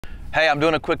Hey, I'm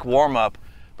doing a quick warm-up,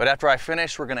 but after I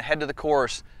finish, we're gonna head to the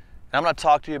course, and I'm gonna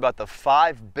talk to you about the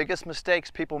 5 biggest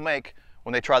mistakes people make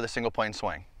when they try the single plane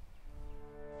swing.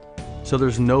 So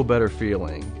there's no better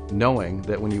feeling knowing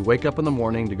that when you wake up in the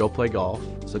morning to go play golf,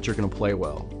 so that you're gonna play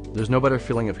well. There's no better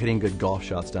feeling of hitting good golf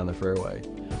shots down the fairway.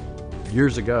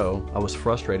 Years ago, I was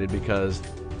frustrated because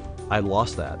I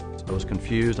lost that. I was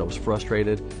confused, I was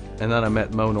frustrated, and then I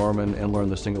met Mo Norman and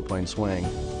learned the single plane swing.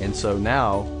 And so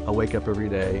now I wake up every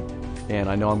day and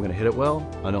I know I'm gonna hit it well,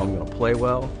 I know I'm gonna play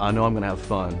well, I know I'm gonna have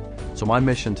fun. So my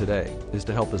mission today is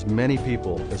to help as many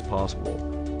people as possible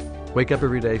wake up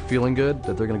every day feeling good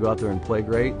that they're gonna go out there and play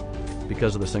great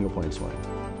because of the single plane swing.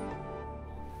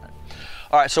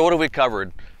 All right, so what have we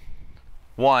covered?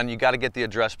 1, you gotta get the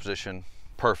address position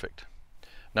perfect.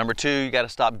 Number 2, you gotta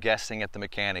stop guessing at the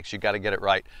mechanics. You gotta get it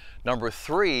right. Number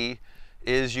 3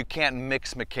 is you can't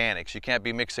mix mechanics. You can't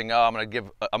be mixing, oh, I'm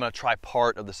gonna try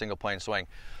part of the single plane swing.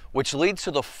 Which leads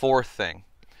to the 4th thing,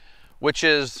 which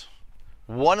is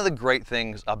one of the great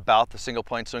things about the single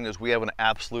plane swing is we have an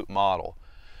absolute model.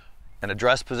 An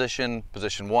address position,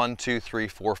 position 1, 2, 3,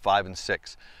 4, 5, and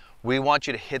 6. We want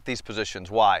you to hit these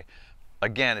positions. Why?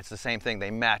 Again, it's the same thing,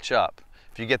 they match up.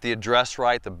 If you get the address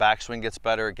right, the backswing gets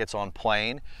better, it gets on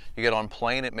plane. You get on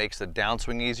plane, it makes the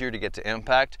downswing easier to get to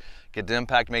impact. Get to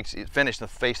impact, makes it finish, the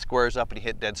face squares up and you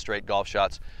hit dead straight golf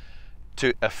shots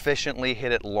to efficiently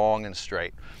hit it long and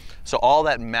straight. So all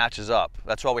that matches up.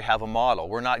 That's why we have a model.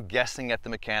 We're not guessing at the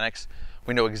mechanics.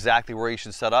 We know exactly where you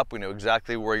should set up. We know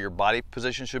exactly where your body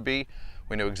position should be.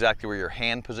 We know exactly where your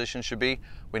hand position should be.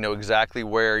 We know exactly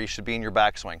where you should be in your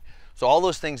backswing. So all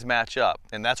those things match up,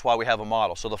 and that's why we have a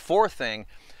model. So the 4th thing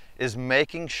is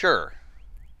making sure,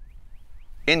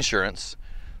 insurance,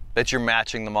 that you're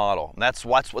matching the model. And that's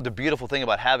what the beautiful thing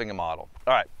about having a model.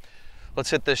 All right, let's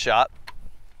hit this shot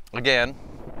again.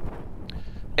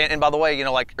 And by the way, you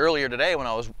know, like earlier today when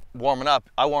I was warming up,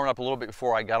 I warmed up a little bit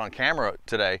before I got on camera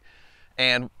today,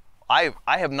 and I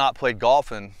have not played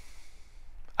golf I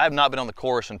have not been on the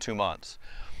course in 2 months.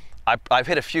 I've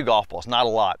hit a few golf balls, not a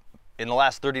lot. In the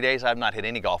last 30 days, I have not hit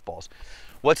any golf balls.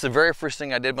 What's the very first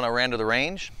thing I did when I ran to the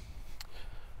range?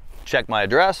 Check my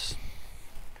address,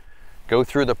 go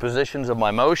through the positions of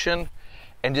my motion,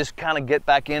 and just kind of get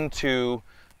back into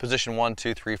position 1,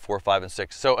 2, 3, 4, 5, and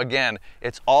 6. So again,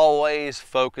 it's always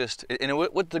focused, and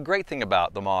what's the great thing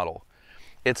about the model?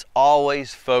 It's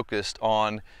always focused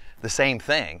on the same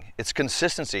thing. It's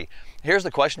consistency. Here's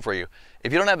the question for you.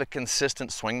 If you don't have a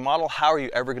consistent swing model, how are you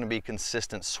ever going to be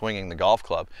consistent swinging the golf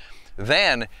club?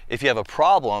 Then, if you have a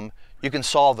problem, you can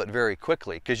solve it very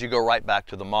quickly because you go right back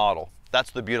to the model.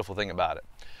 That's the beautiful thing about it.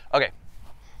 Okay.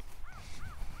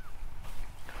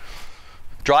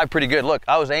 Drive pretty good. Look,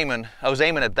 I was aiming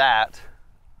at that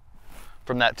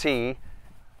from that tee.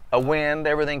 A wind,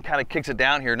 everything kind of kicks it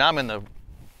down here. Now I'm in the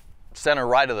center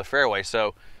right of the fairway,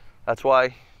 so that's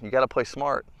why you got to play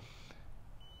smart.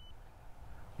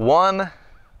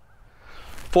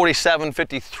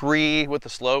 147.53 with the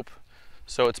slope,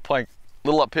 so it's playing a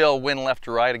little uphill, wind left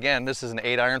to right. Again, this is an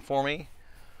 8-iron for me.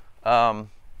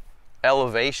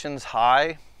 Elevation's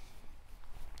high.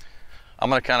 I'm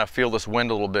gonna kind of feel this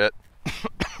wind a little bit.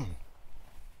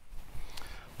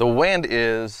 The wind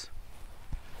it's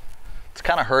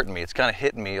kind of hurting me. It's kind of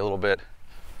hitting me a little bit.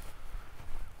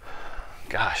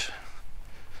 Gosh,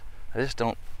 I just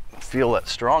don't feel that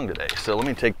strong today. So let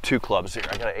me take 2 clubs here.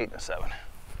 I got an 8 and a 7.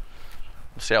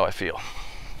 Let's see how I feel.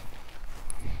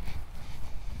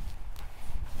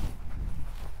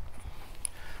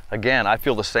 Again, I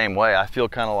feel the same way. I feel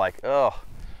kind of like, oh,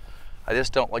 I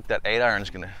just don't like that 8-iron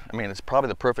is gonna, I mean, it's probably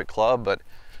the perfect club, but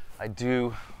I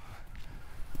do,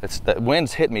 that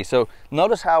wind's hit me. So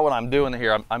notice how what I'm doing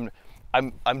here, I'm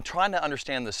trying to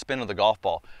understand the spin of the golf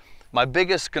ball. My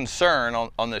biggest concern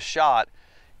on this shot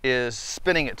is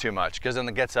spinning it too much, because then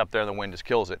it gets up there and the wind just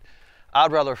kills it.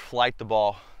 I'd rather flight the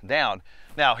ball down.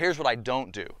 Now, here's what I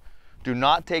don't do. Do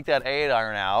not take that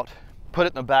 8-iron out, put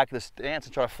it in the back of the stance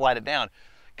and try to flight it down,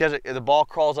 because the ball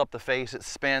crawls up the face, it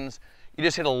spins. You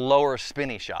just hit a lower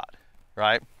spinny shot,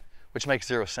 right? Which makes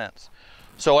 0 sense.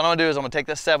 So what I'm gonna do is I'm gonna take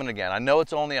this 7 again. I know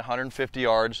it's only 150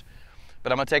 yards,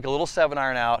 but I'm gonna take a little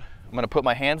 7-iron out. I'm gonna put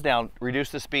my hands down, reduce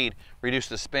the speed, reduce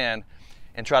the spin,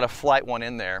 and try to flight one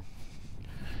in there.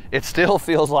 It still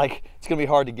feels like it's gonna be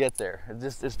hard to get there.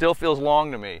 It still feels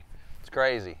long to me. It's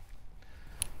crazy.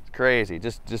 It's crazy.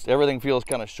 Just everything feels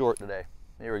kind of short today.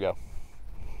 Here we go.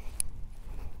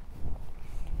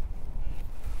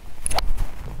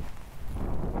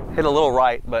 Hit a little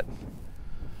right, but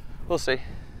we'll see.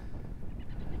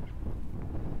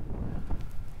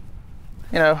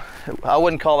 You know, I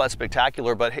wouldn't call that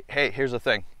spectacular, but hey, here's the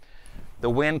thing. The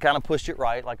wind kind of pushed it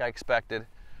right, like I expected.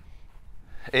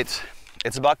 It's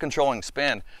about controlling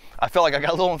spin. I felt like I got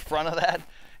a little in front of that,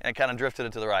 and it kind of drifted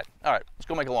it to the right. All right, let's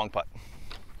go make a long putt.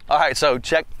 All right, so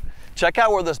check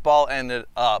out where this ball ended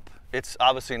up. It's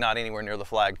obviously not anywhere near the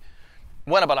flag.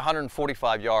 Went about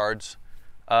 145 yards.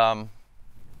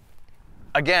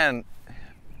 Again,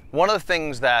 one of the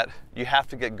things that you have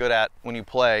to get good at when you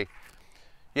play,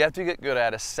 you have to get good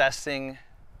at assessing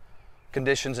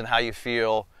conditions and how you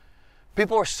feel.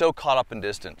 People are so caught up in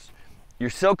distance. You're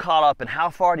so caught up in how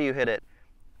far do you hit it.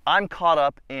 I'm caught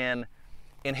up in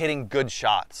hitting good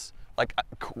shots, like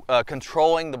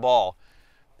controlling the ball.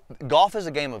 Golf is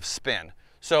a game of spin.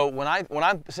 So when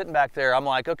I'm sitting back there, I'm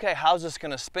like, okay, how's this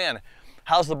gonna spin?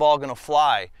 How's the ball gonna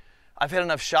fly? I've hit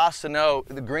enough shots to know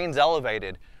the green's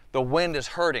elevated, the wind is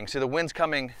hurting. See, the wind's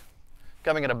coming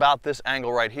at about this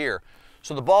angle right here.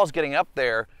 So the ball's getting up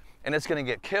there and it's gonna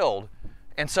get killed.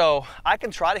 And so I can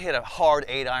try to hit a hard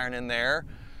 8-iron in there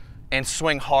and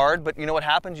swing hard, but you know what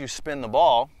happens? You spin the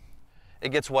ball, it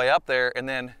gets way up there, and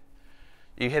then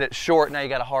you hit it short, now you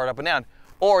got a hard up and down.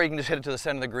 Or you can just hit it to the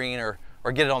center of the green or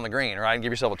get it on the green, right, and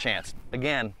give yourself a chance.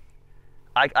 Again,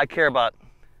 I care about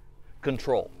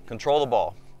control the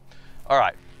ball. All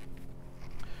right,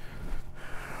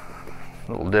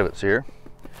 little divots here.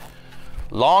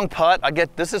 Long putt,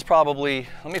 this is probably,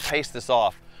 let me pace this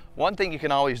off. One thing you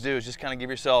can always do is just kind of give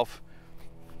yourself,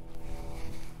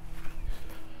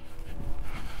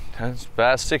 that's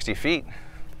about 60 feet.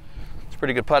 It's a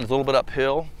pretty good putt, it's a little bit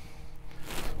uphill.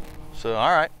 So,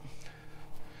 all right.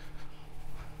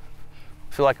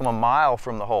 I feel like I'm a mile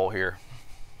from the hole here.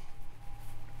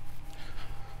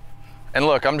 And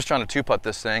look, I'm just trying to two-putt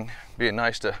this thing. Being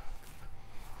nice to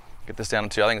get this down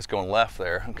to, I think it's going left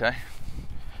there, okay?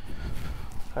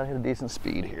 Try to hit a decent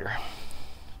speed here.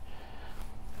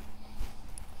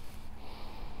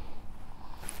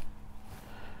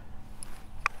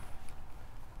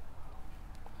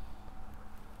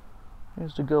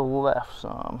 Needs to go left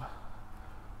some.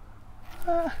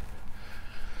 Yeah,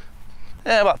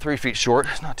 about 3 feet short.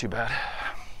 It's not too bad.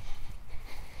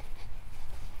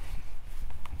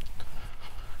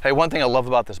 Hey, one thing I love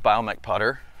about this Biomech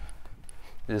putter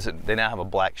is that they now have a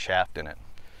black shaft in it.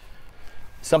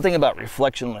 Something about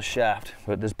reflection on the shaft,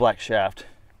 but this black shaft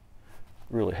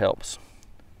really helps.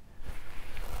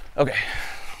 Okay,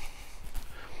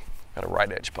 got a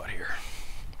right edge putt here.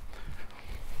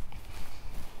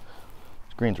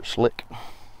 These greens are slick.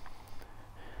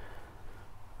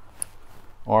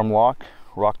 Arm lock,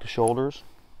 rock the shoulders,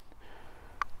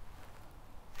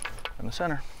 in the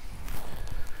center.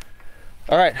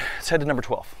 All right, let's head to number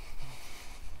 12.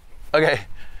 Okay,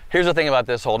 here's the thing about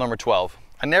this hole, number 12.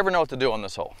 I never know what to do on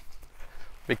this hole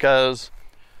because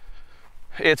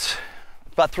it's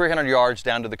about 300 yards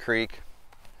down to the creek.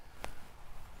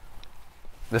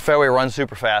 The fairway runs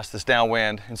super fast, it's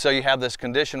downwind, and so you have this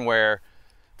condition where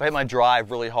if I hit my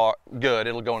drive really hard, good,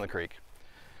 it'll go in the creek.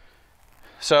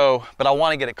 So, but I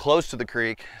want to get it close to the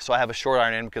creek, so I have a short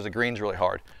iron in because the green's really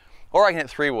hard. Or I can hit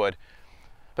 3-wood,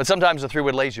 but sometimes the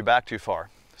 3-wood lays you back too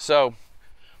far. So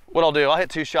what I'll do, I'll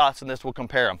hit 2 shots and this will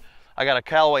compare them. I got a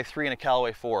Callaway 3 and a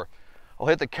Callaway 4. I'll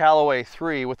hit the Callaway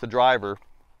 3 with the driver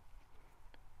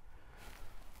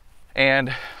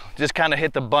and just kind of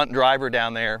hit the bunt driver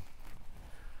down there.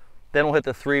 Then we'll hit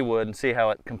the 3-wood and see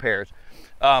how it compares.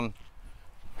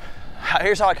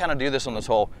 Here's how I kind of do this on this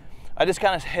hole. I just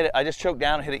kind of hit it, I just choke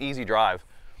down and hit an easy drive.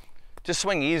 Just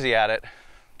swing easy at it,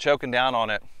 choking down on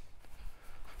it.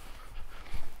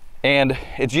 And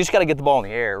you just got to get the ball in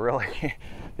the air, really,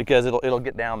 because it'll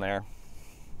get down there.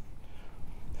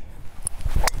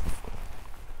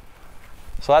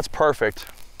 So that's perfect.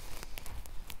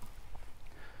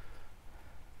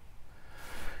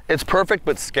 It's perfect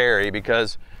but scary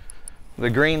because the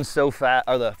green's so fast,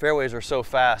 or the fairways are so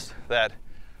fast that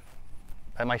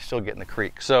I might still get in the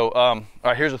creek. So, all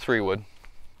right, here's a 3-wood.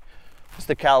 It's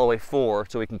the Callaway 4,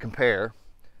 so we can compare.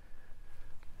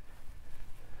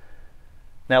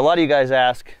 Now, a lot of you guys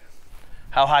ask,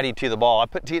 how high do you tee the ball?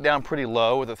 I tee it down pretty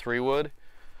low with a 3-wood.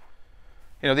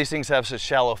 You know, these things have such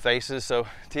shallow faces, so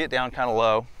tee it down kind of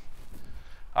low.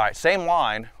 All right, same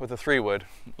line with a 3-wood.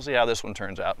 We'll see how this one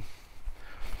turns out.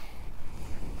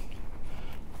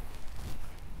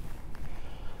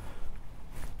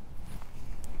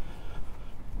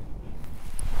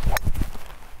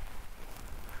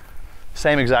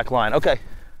 Same exact line. Okay,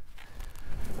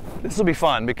 this will be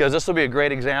fun because this will be a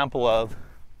great example of,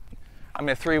 I mean,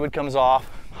 a 3-wood comes off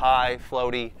high,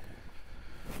 floaty,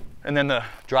 and then the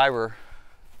driver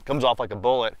comes off like a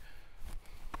bullet.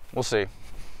 We'll see.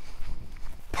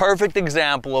 Perfect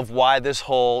example of why this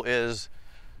hole is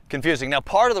confusing. Now,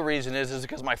 part of the reason is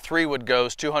because my 3-wood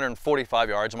goes 245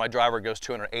 yards and my driver goes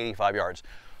 285 yards.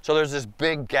 So there's this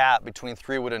big gap between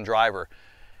 3-wood and driver.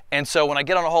 And so when I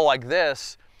get on a hole like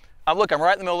this, look, I'm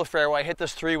right in the middle of the fairway. I hit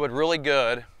this 3-wood really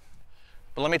good.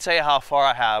 But let me tell you how far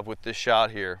I have with this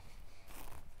shot here.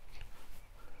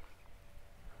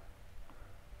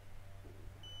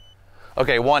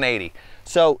 Okay, 180.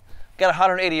 So got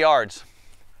 180 yards.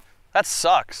 That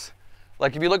sucks.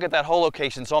 Like if you look at that hole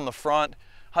location, it's on the front,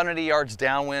 180 yards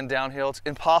downwind, downhill. It's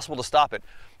impossible to stop it.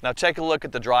 Now take a look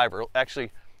at the driver.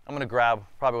 Actually, I'm gonna grab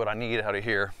probably what I need out of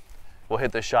here. We'll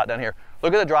hit this shot down here.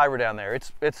 Look at the driver down there.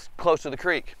 It's close to the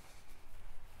creek.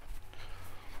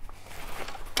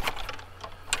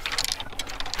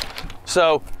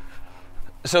 So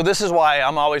this is why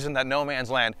I'm always in that no man's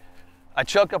land. I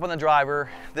choked up on the driver.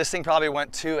 This thing probably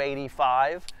went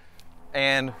 285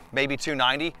 and maybe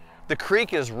 290. The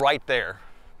creek is right there.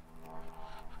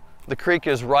 The creek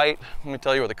is right, let me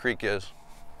tell you where the creek is.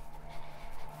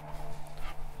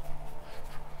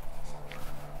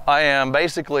 I am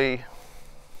basically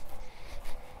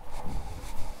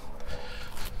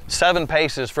 7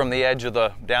 paces from the edge of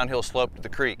the downhill slope to the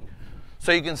creek.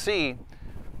 So you can see,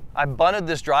 I bunted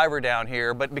this driver down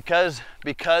here, but because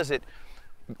it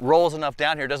rolls enough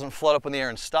down here, it doesn't float up in the air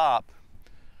and stop,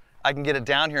 I can get it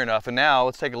down here enough. And now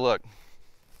let's take a look.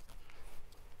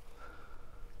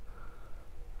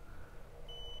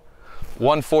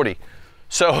 .140.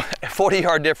 So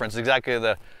 40-yard difference, exactly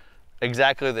the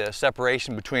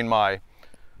separation between my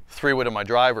 3-wood and my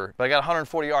driver. But I got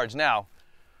 140 yards. Now,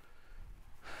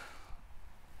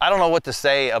 I don't know what to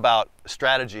say about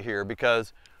strategy here,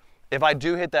 because if I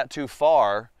do hit that too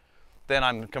far, then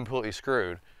I'm completely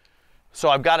screwed. So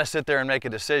I've got to sit there and make a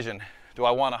decision. Do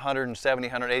I want a 170,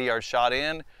 180 yard shot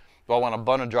in? Do I want to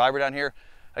bunt a driver down here?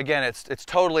 Again, it's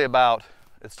totally about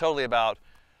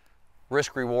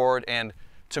risk reward, and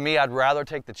to me, I'd rather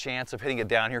take the chance of hitting it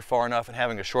down here far enough and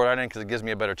having a short iron in, because it gives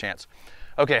me a better chance.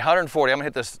 Okay, 140. I'm gonna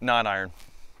hit this 9-iron.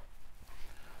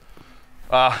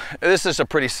 This is a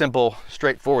pretty simple,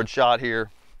 straightforward shot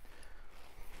here.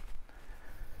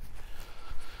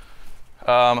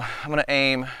 I'm gonna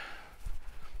aim.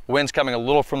 Wind's coming a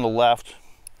little from the left,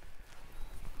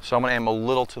 so I'm gonna aim a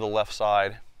little to the left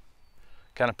side,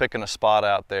 kind of picking a spot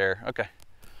out there. Okay,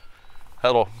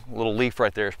 that little leaf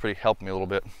right there is pretty helping me a little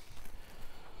bit.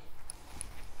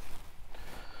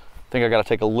 I think I got to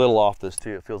take a little off this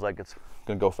too. It feels like it's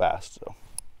gonna go fast. So.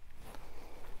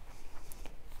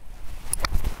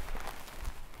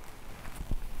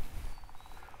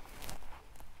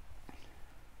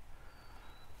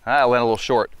 I went a little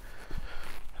short.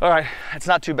 All right, it's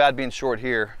not too bad being short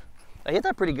here. I hit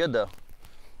that pretty good though.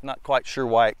 Not quite sure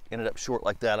why it ended up short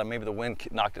like that. Maybe the wind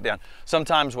knocked it down.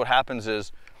 Sometimes what happens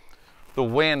is the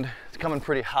wind is coming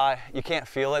pretty high. You can't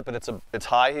feel it, but it's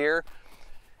high here,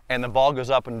 and the ball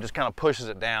goes up and just kind of pushes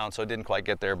it down, so it didn't quite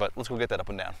get there, but let's go get that up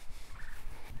and down.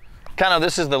 Kind of,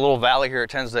 this is the little valley here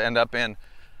it tends to end up in.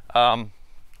 One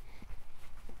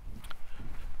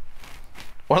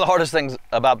of the hardest things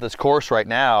about this course right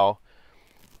now,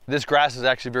 this grass is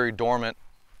actually very dormant.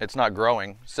 It's not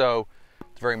growing, so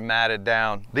it's very matted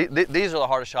down. These are the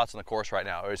hardest shots on the course right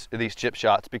now, is these chip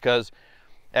shots, because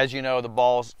as you know, the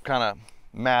ball's kind of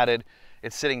matted.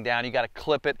 It's sitting down. You got to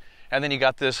clip it, and then you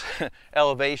got this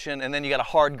elevation, and then you got a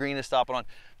hard green to stop it on.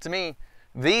 To me,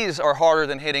 these are harder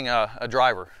than hitting a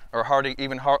driver, or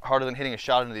even harder than hitting a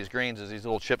shot into these greens, is these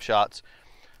little chip shots.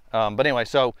 But anyway,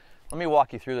 so let me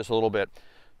walk you through this a little bit.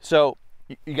 So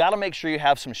you got to make sure you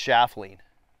have some shaft lean,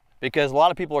 because a lot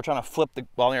of people are trying to flip the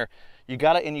ball in there. You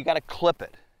got to clip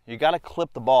it. You got to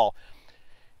clip the ball.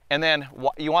 And then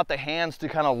you want the hands to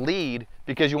kind of lead,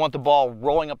 because you want the ball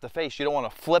rolling up the face. You don't want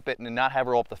to flip it and not have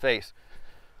it roll up the face.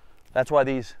 That's why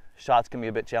these shots can be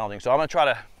a bit challenging. So I'm going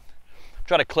to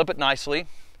try to clip it nicely.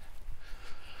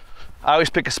 I always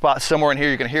pick a spot somewhere in here.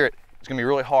 You can hear it. It's going to be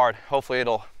really hard. Hopefully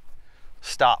it'll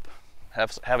stop,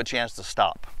 have a chance to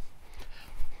stop.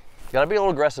 You got to be a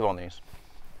little aggressive on these.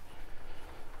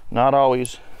 Not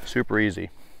always super easy,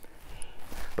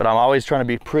 but I'm always trying to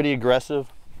be pretty aggressive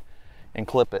and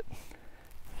clip it.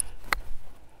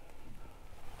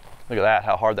 Look at that,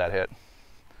 how hard that hit.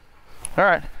 All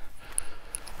right.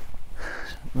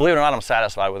 Believe it or not, I'm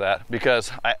satisfied with that,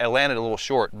 because I landed a little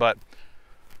short, but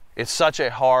it's such a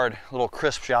hard little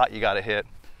crisp shot you got to hit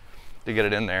to get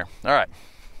it in there. All right.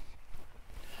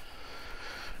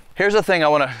 Here's the thing I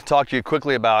want to talk to you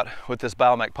quickly about with this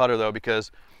Biomech putter though,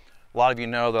 because a lot of you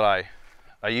know that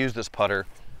I use this putter.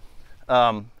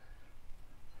 One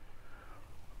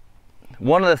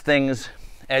of the things,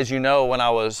 as you know,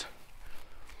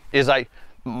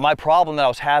 my problem that I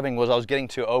was having was I was getting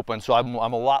too open, so I'm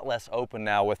a lot less open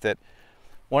now with it.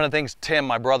 One of the things Tim,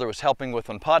 my brother, was helping with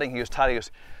when putting, he was Todd, he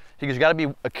goes, you got to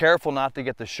be careful not to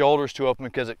get the shoulders too open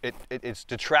because it's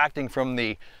detracting from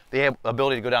the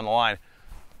ability to go down the line.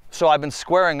 So I've been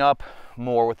squaring up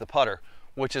more with the putter,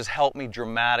 which has helped me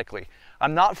dramatically.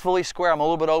 I'm not fully square, I'm a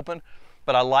little bit open,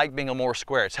 but I like being a more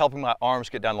square. It's helping my arms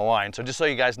get down the line. So just so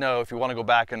you guys know, if you want to go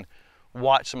back and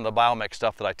watch some of the Biomech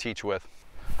stuff that I teach with.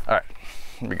 All right,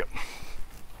 here we go.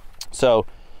 So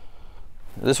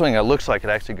this swing, it looks like it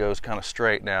actually goes kind of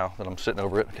straight now that I'm sitting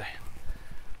over it. Okay.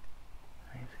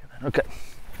 Okay.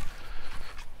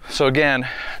 So again,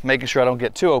 making sure I don't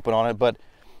get too open on it, but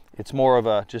it's more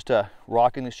of just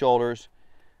rocking the shoulders,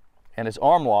 and it's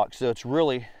arm lock, so it's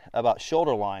really about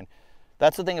shoulder line.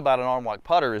 That's the thing about an arm lock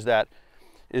putter is that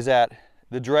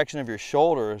the direction of your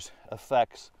shoulders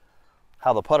affects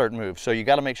how the putter moves. So you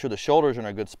got to make sure the shoulders are in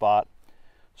a good spot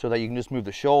so that you can just move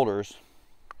the shoulders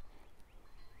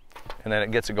and then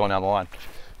it gets it going down the line.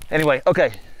 Anyway,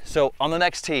 okay, so on the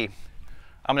next tee,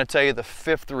 I'm going to tell you the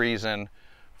 5th reason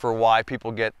for why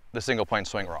people get the single plane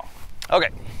swing wrong. Okay,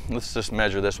 let's just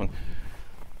measure this one.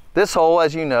 This hole,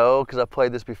 as you know, because I've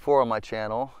played this before on my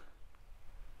channel,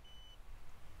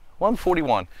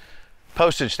 141,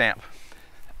 postage stamp.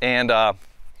 And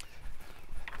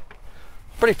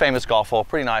pretty famous golf hole,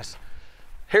 pretty nice.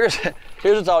 Here's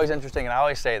what's always interesting, and I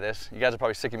always say this, you guys are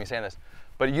probably sick of me saying this,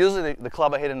 but usually the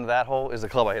club I hit into that hole is the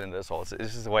club I hit into this hole. It's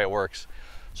just the way it works.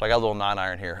 So I got a little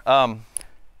 9-iron here.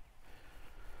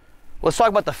 Let's talk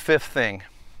about the 5th thing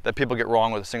that people get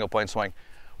wrong with a single plane swing,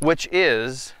 which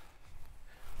is,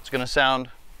 it's gonna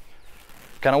sound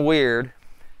kind of weird,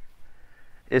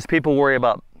 is people worry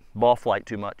about ball flight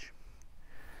too much.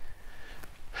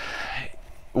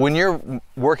 When you're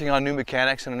working on new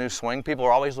mechanics and a new swing, people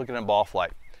are always looking at ball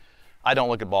flight. I don't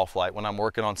look at ball flight when I'm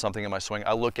working on something in my swing.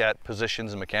 I look at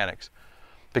positions and mechanics.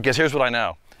 Because here's what I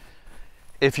know.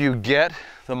 If you get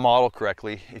the model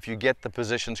correctly, if you get the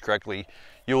positions correctly,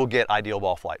 you will get ideal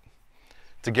ball flight.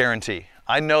 It's a guarantee.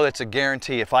 I know that's a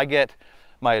guarantee. If I get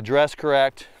my address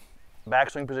correct,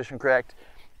 backswing position correct,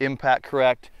 impact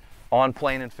correct, on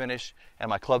plane and finish, and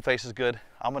my club face is good,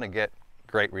 I'm gonna get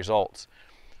great results.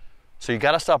 So you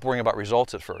gotta stop worrying about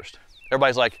results at first.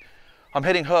 Everybody's like, I'm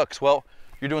hitting hooks. Well,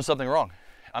 you're doing something wrong.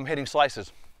 I'm hitting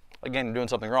slices. Again, you're doing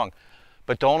something wrong.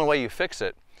 But the only way you fix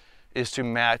it is to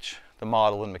match the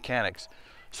model and mechanics.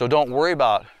 So don't worry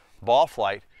about ball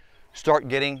flight. Start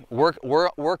getting, work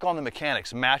on the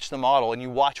mechanics, match the model, and you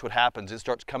watch what happens. It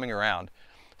starts coming around.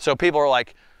 So people are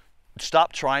like,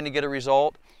 stop trying to get a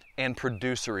result and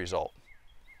produce a result.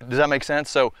 Does that make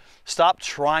sense? So stop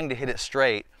trying to hit it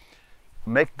straight,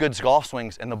 make good golf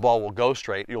swings, and the ball will go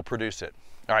straight. You'll produce it.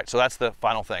 All right, so that's the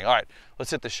final thing. All right, let's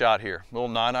hit the shot here. Little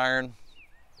 9-iron.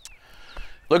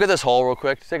 Look at this hole real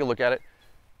quick. Take a look at it.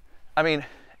 I mean,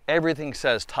 everything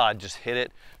says, Todd, just hit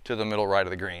it to the middle right of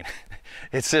the green.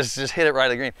 It says just hit it right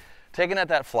of the green. Taking at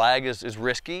that flag is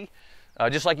risky.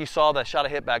 Just like you saw that shot I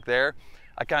hit back there,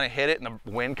 I kind of hit it and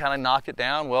the wind kind of knocked it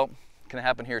down. Well, it can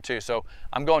happen here too. So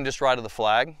I'm going just right of the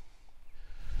flag,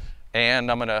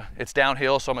 and it's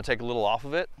downhill, so I'm gonna take a little off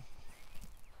of it.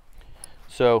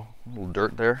 So a little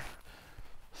dirt there.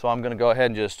 So I'm gonna go ahead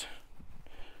and just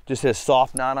hit a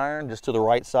soft 9-iron just to the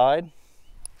right side.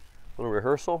 A little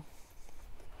rehearsal.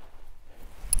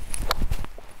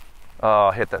 Oh,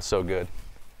 I hit that so good.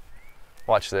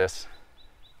 Watch this.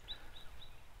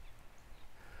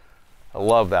 I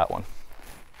love that one.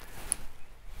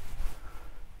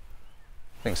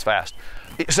 Thing's fast.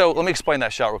 So let me explain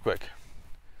that shot real quick.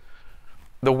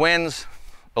 The wind's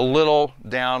a little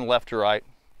down left to right.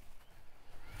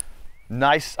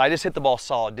 Nice, I just hit the ball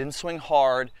solid. Didn't swing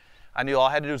hard. I knew all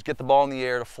I had to do was get the ball in the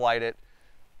air to flight it.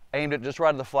 Aimed it just right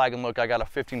at the flag, and look, I got a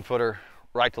 15-footer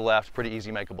right to left, pretty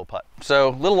easy makeable putt. So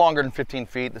a little longer than 15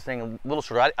 feet, this thing a little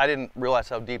shorter. I didn't realize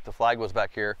how deep the flag was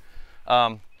back here.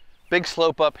 Big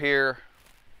slope up here,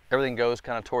 everything goes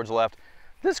kind of towards the left.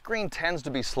 This green tends to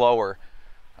be slower.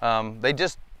 They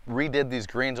just redid these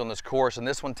greens on this course, and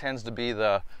this one tends to be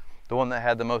the one that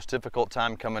had the most difficult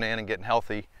time coming in and getting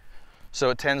healthy. So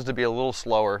it tends to be a little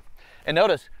slower. And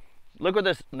notice, look where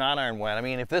this 9-iron went. I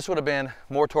mean, if this would have been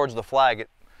more towards the flag, it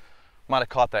might have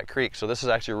caught that creek. So this is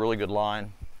actually a really good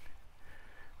line.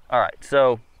 All right,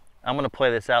 so I'm gonna play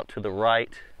this out to the right.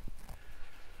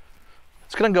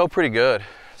 It's gonna go pretty good.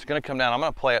 It's gonna come down. I'm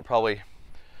gonna play it probably,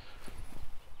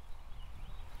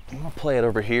 I'm gonna play it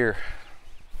over here.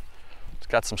 It's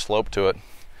got some slope to it.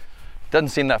 Doesn't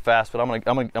seem that fast, but I'm gonna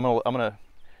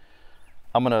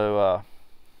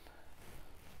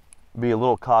be a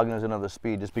little cognizant of the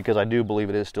speed, just because I do believe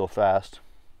it is still fast.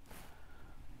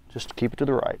 Just keep it to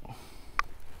the right.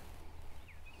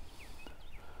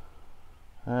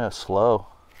 Yeah, slow.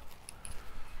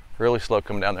 Really slow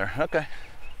coming down there. Okay.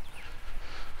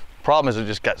 Problem is it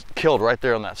just got killed right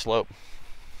there on that slope.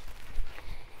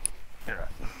 All right.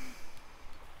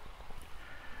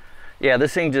 Yeah,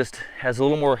 this thing just has a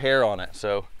little more hair on it,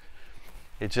 so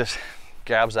it just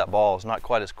grabs that ball. It's not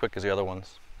quite as quick as the other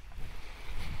ones.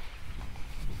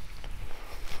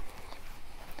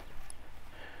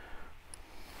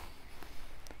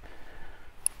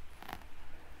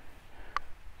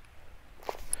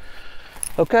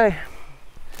 Okay.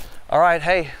 All right,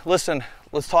 hey, listen,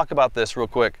 let's talk about this real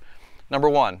quick. Number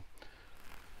one,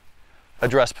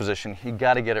 address position. You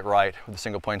gotta get it right with a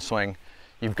single plane swing.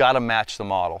 You've gotta match the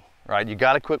model, right? You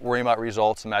gotta quit worrying about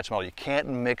results and match the model. You can't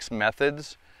mix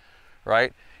methods,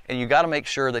 right? And you gotta make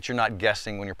sure that you're not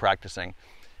guessing when you're practicing.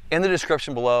 In the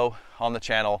description below on the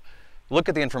channel, look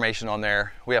at the information on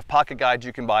there. We have pocket guides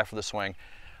you can buy for the swing.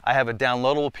 I have a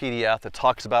downloadable PDF that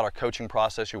talks about our coaching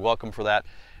process. You're welcome for that.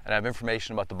 And I have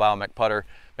information about the Biomech putter.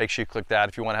 Make sure you click that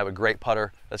if you want to have a great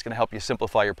putter. That's going to help you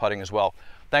simplify your putting as well.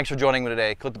 Thanks for joining me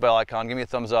today. Click the bell icon, give me a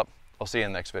thumbs up. I'll see you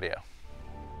in the next video.